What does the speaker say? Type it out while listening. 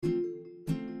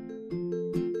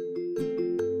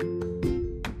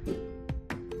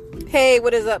Hey,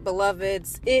 what is up,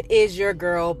 beloveds? It is your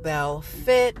girl, Belle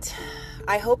Fit.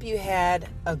 I hope you had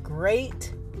a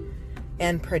great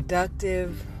and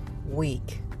productive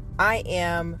week. I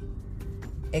am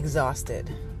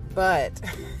exhausted, but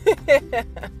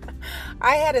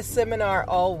I had a seminar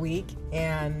all week,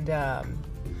 and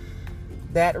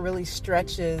that really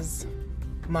stretches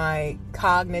my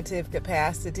cognitive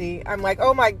capacity. I'm like,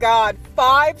 oh my God,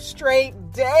 5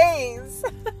 straight days.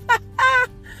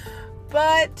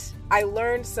 But I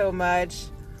learned so much.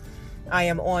 I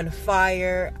am on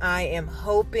fire. I am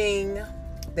hoping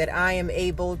that I am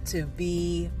able to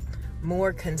be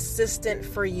more consistent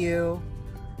for you,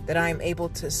 that I am able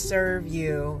to serve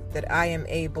you, that I am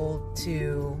able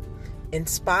to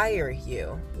inspire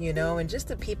you, and just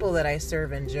the people that I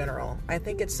serve in general. I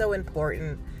think it's so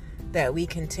important that we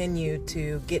continue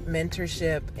to get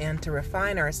mentorship and to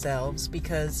refine ourselves,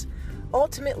 because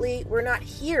ultimately we're not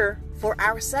here for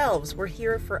ourselves. We're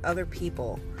here for other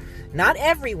people. Not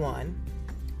everyone,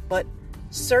 but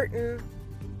certain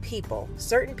people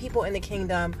in the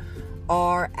kingdom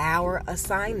are our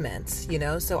assignments,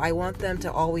 so I want them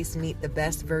to always meet the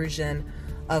best version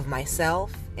of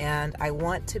myself, and I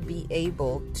want to be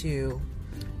able to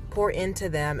pour into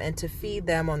them and to feed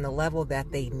them on the level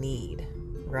that they need,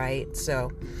 right?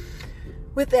 So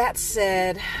with that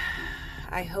said,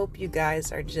 I hope you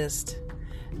guys are just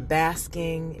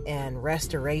basking in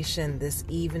restoration this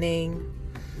evening,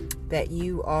 that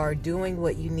you are doing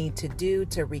what you need to do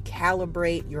to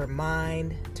recalibrate your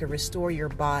mind, to restore your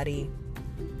body,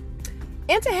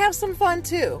 and to have some fun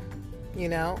too.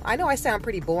 I know I sound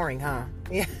pretty boring, huh?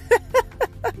 Yeah.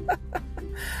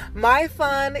 My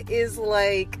fun is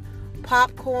like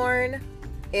popcorn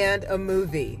and a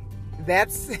movie.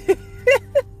 That's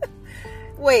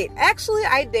wait, actually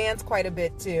I dance quite a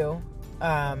bit too.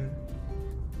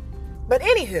 But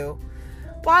anywho,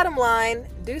 bottom line,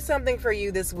 do something for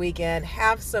you this weekend.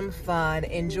 Have some fun.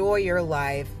 Enjoy your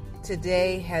life.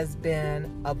 Today has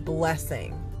been a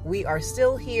blessing. We are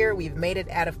still here. We've made it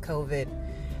out of COVID.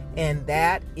 And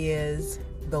that is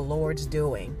the Lord's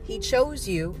doing. He chose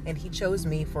you and He chose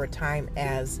me for a time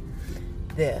as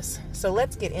this. So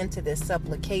let's get into this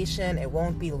supplication. It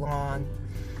won't be long.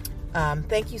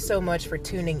 Thank you so much for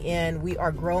tuning in. We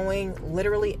are growing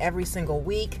literally every single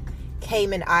week.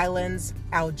 Cayman Islands,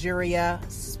 Algeria,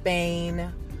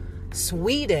 Spain,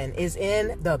 Sweden is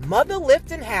in the mother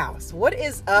lifting house. What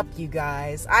is up, you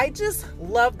guys? I just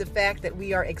love the fact that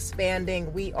we are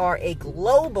expanding. We are a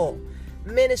global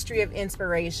ministry of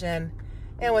inspiration.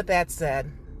 And with that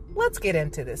said, let's get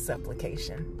into this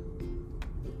supplication.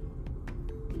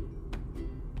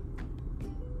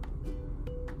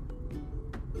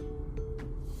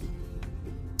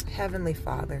 Heavenly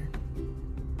Father,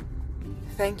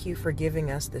 thank you for giving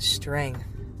us the strength,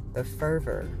 the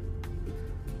fervor,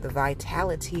 the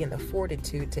vitality, and the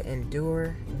fortitude to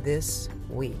endure this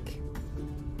week.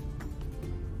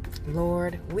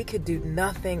 Lord, we could do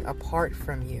nothing apart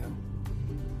from you.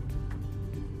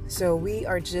 So we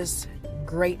are just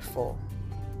grateful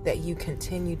that you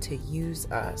continue to use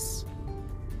us,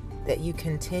 that you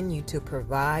continue to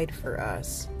provide for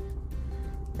us,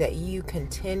 that you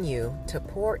continue to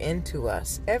pour into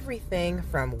us everything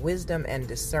from wisdom and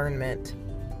discernment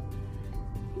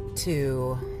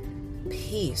to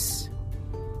peace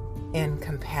and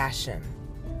compassion.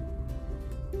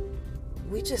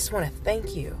 We just want to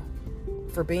thank you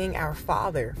for being our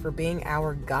Father, for being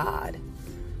our God,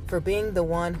 for being the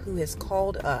one who has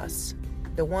called us,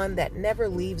 the one that never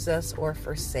leaves us or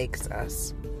forsakes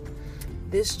us.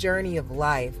 This journey of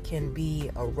life can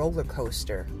be a roller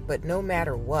coaster, but no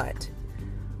matter what,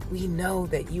 we know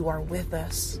that you are with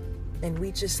us, and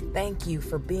we just thank you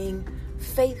for being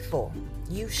faithful.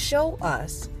 You show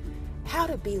us how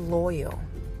to be loyal.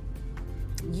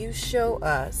 You show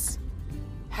us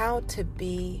how to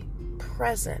be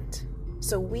present.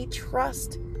 So we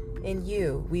trust in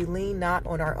you. We lean not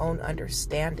on our own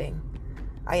understanding.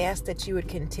 I ask that you would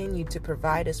continue to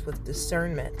provide us with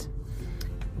discernment.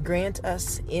 Grant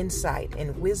us insight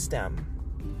and wisdom.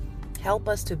 Help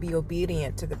us to be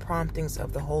obedient to the promptings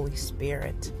of the Holy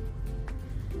Spirit.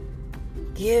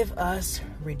 Give us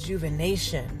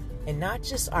rejuvenation, and not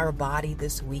just our body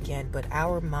this weekend, but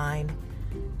our mind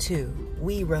too.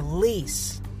 We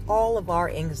release all of our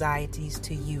anxieties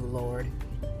to you, Lord.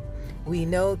 We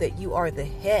know that you are the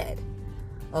head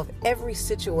of every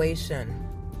situation,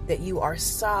 that you are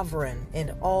sovereign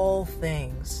in all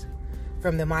things,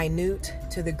 from the minute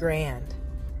to the grand.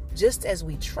 Just as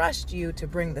we trust you to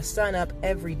bring the sun up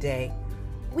every day,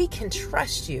 we can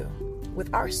trust you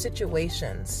with our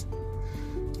situations,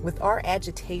 with our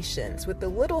agitations, with the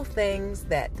little things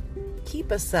that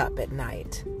keep us up at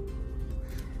night.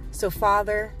 So,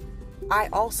 Father, I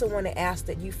also want to ask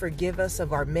that you forgive us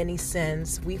of our many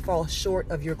sins. We fall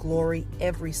short of your glory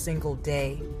every single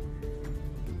day.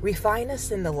 Refine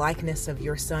us in the likeness of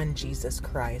your Son, Jesus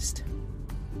Christ.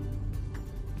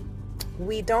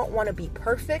 We don't want to be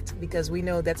perfect because we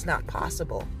know that's not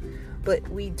possible, but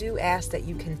we do ask that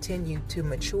you continue to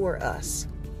mature us,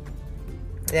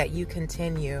 that you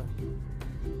continue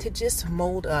to just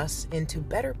mold us into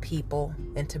better people,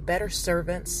 into better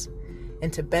servants,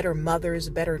 into better mothers,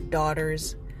 better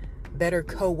daughters, better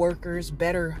co-workers,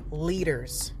 better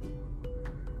leaders.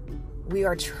 We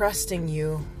are trusting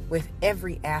you with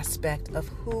every aspect of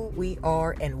who we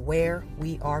are and where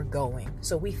we are going.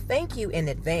 So we thank you in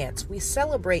advance. We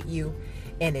celebrate you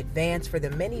in advance for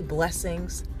the many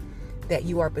blessings that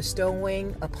you are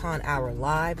bestowing upon our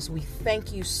lives. We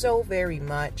thank you so very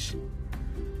much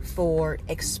for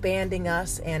expanding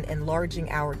us and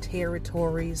enlarging our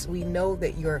territories. We know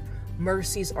that your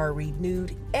mercies are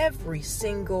renewed every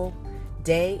single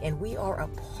day, and we are a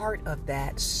part of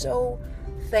that. So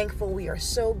thankful. We are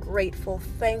so grateful.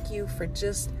 Thank you for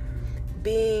just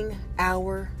being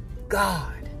our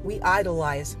God. We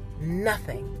idolize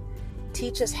nothing.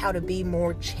 Teach us how to be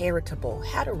more charitable,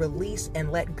 how to release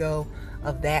and let go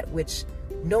of that which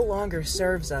no longer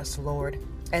serves us, Lord.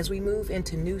 As we move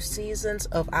into new seasons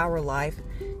of our life,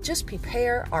 just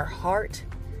prepare our heart,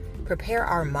 prepare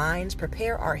our minds,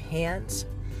 prepare our hands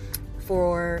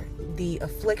for the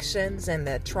afflictions and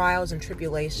the trials and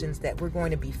tribulations that we're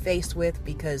going to be faced with,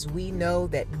 because we know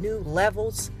that new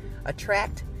levels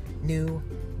attract new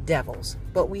devils.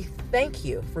 But we thank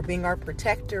you for being our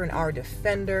protector and our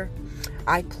defender.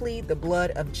 I plead the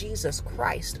blood of Jesus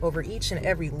Christ over each and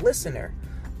every listener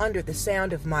under the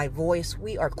sound of my voice.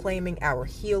 We are claiming our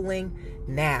healing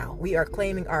now. We are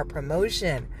claiming our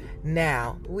promotion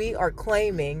now. We are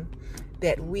claiming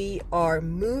that we are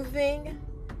moving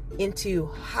into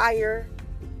higher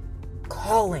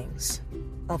callings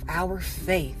of our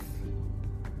faith.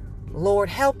 Lord,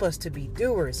 help us to be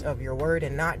doers of your word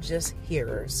and not just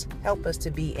hearers. Help us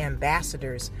to be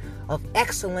ambassadors of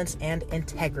excellence and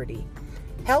integrity.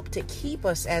 Help to keep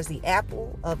us as the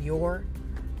apple of your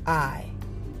eye.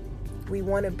 We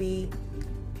want to be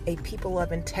a people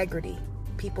of integrity,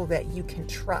 people that you can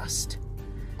trust.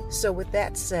 So with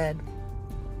that said,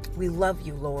 we love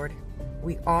you, Lord.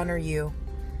 We honor you.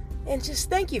 And just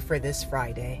thank you for this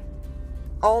Friday.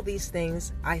 All these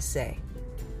things I say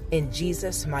in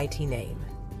Jesus' mighty name.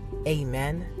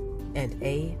 Amen and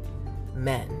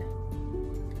amen.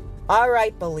 All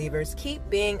right, believers, keep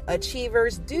being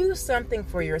achievers. Do something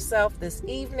for yourself this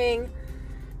evening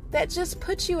that just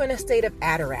puts you in a state of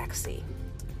ataraxy.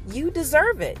 You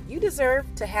deserve it. You deserve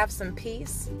to have some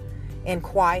peace and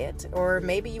quiet, or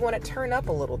maybe you want to turn up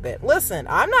a little bit. Listen,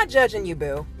 I'm not judging you,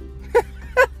 boo.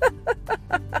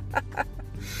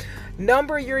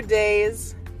 Number your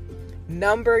days,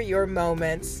 number your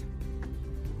moments.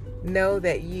 Know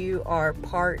that you are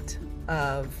part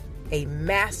of a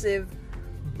massive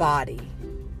body,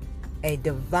 a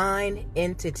divine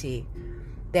entity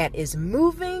that is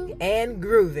moving and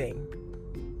grooving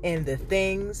in the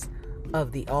things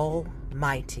of the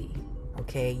Almighty.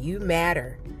 Okay, you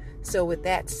matter. So with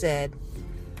that said,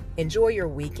 enjoy your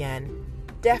weekend.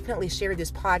 Definitely share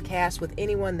this podcast with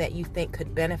anyone that you think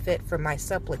could benefit from my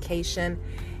supplication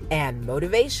and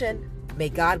motivation. May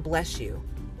God bless you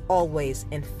always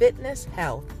in fitness,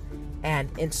 health, and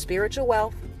in spiritual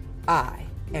wealth. I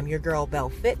am your girl, Belle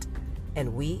Fit,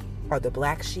 and we are the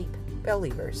Black Sheep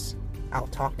Believers. I'll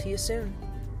talk to you soon.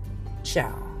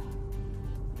 Ciao.